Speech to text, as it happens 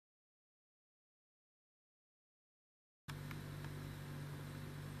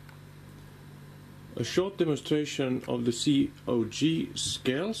a short demonstration of the CoG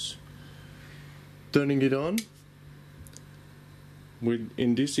scales. Turning it on with,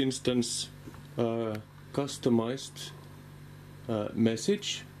 in this instance, customized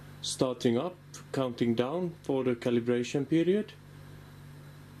message starting up, counting down for the calibration period,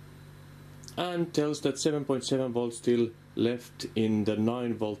 and tells that 7.7 volts still left in the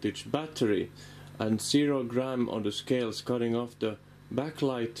 9 voltage battery, and 0 gram on the scales, cutting off the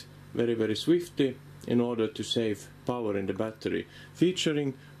backlight very swiftly in order to save power in the battery,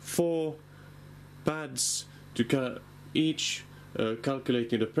 featuring 4 pads to each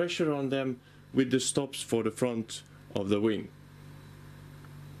calculating the pressure on them with the stops for the front of the wing.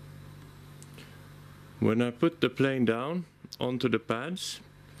 When I put the plane down onto the pads,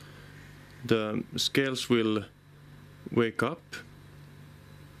 the scales will wake up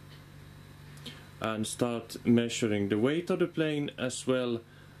and start measuring the weight of the plane as well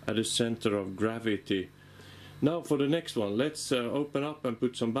as the center of gravity. Now for the next one, let's open up and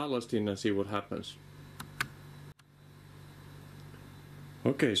put some ballast in and see what happens.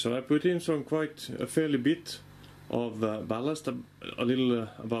 Okay, so I put in a fairly bit of ballast, a little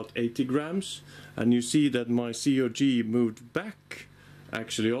about 80 grams, and you see that my CoG moved back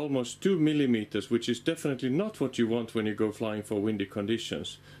actually almost 2 millimeters, which is definitely not what you want when you go flying for windy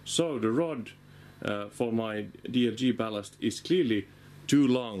conditions. So the rod for my DLG ballast is clearly too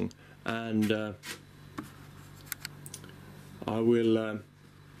long, and I will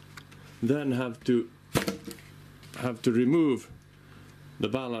then have to remove the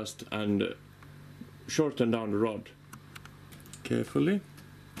ballast and shorten down the rod carefully.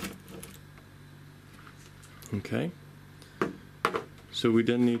 Okay, so we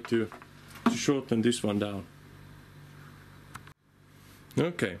then need to shorten this one down.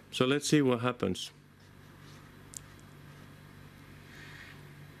 Okay, so let's see what happens.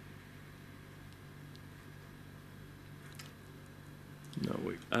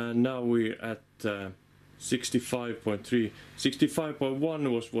 Now we're at 65.3.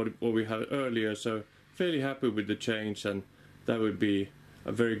 65.1 was what we had earlier, so fairly happy with the change, and that would be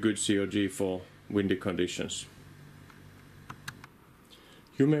a very good CoG for windy conditions.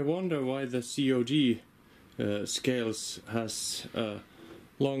 You may wonder why the CoG scales has a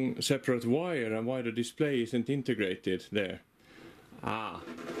long separate wire and why the display isn't integrated there.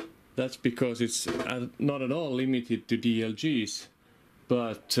 That's because it's not at all limited to DLGs,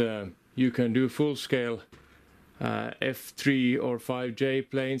 but you can do full-scale F3 or 5J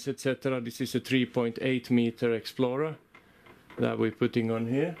planes, etc. This is a 3.8 meter Explorer that we're putting on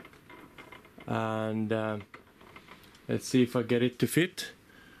here, and let's see if I get it to fit.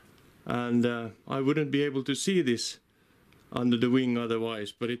 And I wouldn't be able to see this under the wing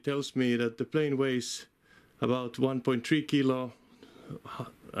otherwise, but it tells me that the plane weighs about 1.3 kilo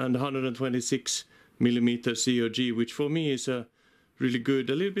and 126 millimeter CoG, which for me is a really good,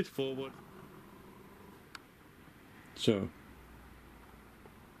 a little bit forward. So,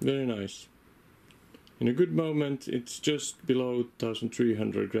 very nice. In a good moment, it's just below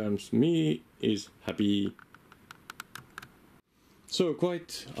 1300 grams. Me is happy. So,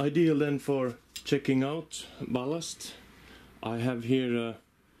 quite ideal then for checking out ballast. I have here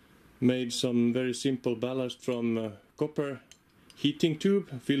made some very simple ballast from copper heating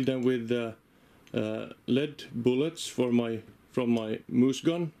tube, filled them with lead bullets from my moose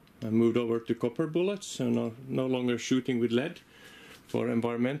gun. I moved over to copper bullets and are no longer shooting with lead for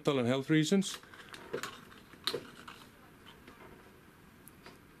environmental and health reasons.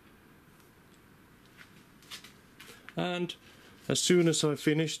 And as soon as I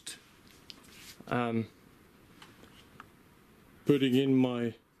finished putting in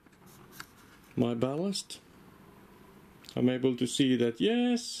my ballast, I'm able to see that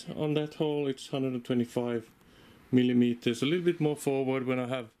yes, on that hole it's 125 millimeters, a little bit more forward when I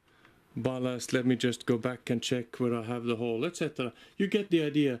have ballast. Let me just go back and check where I have the hole, etc. You get the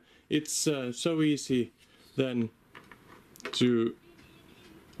idea. It's so easy then to...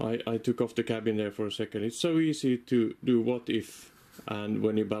 I took off the cabin there for a second. It's so easy to do what if and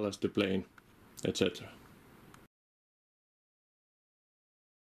when you ballast the plane, etc.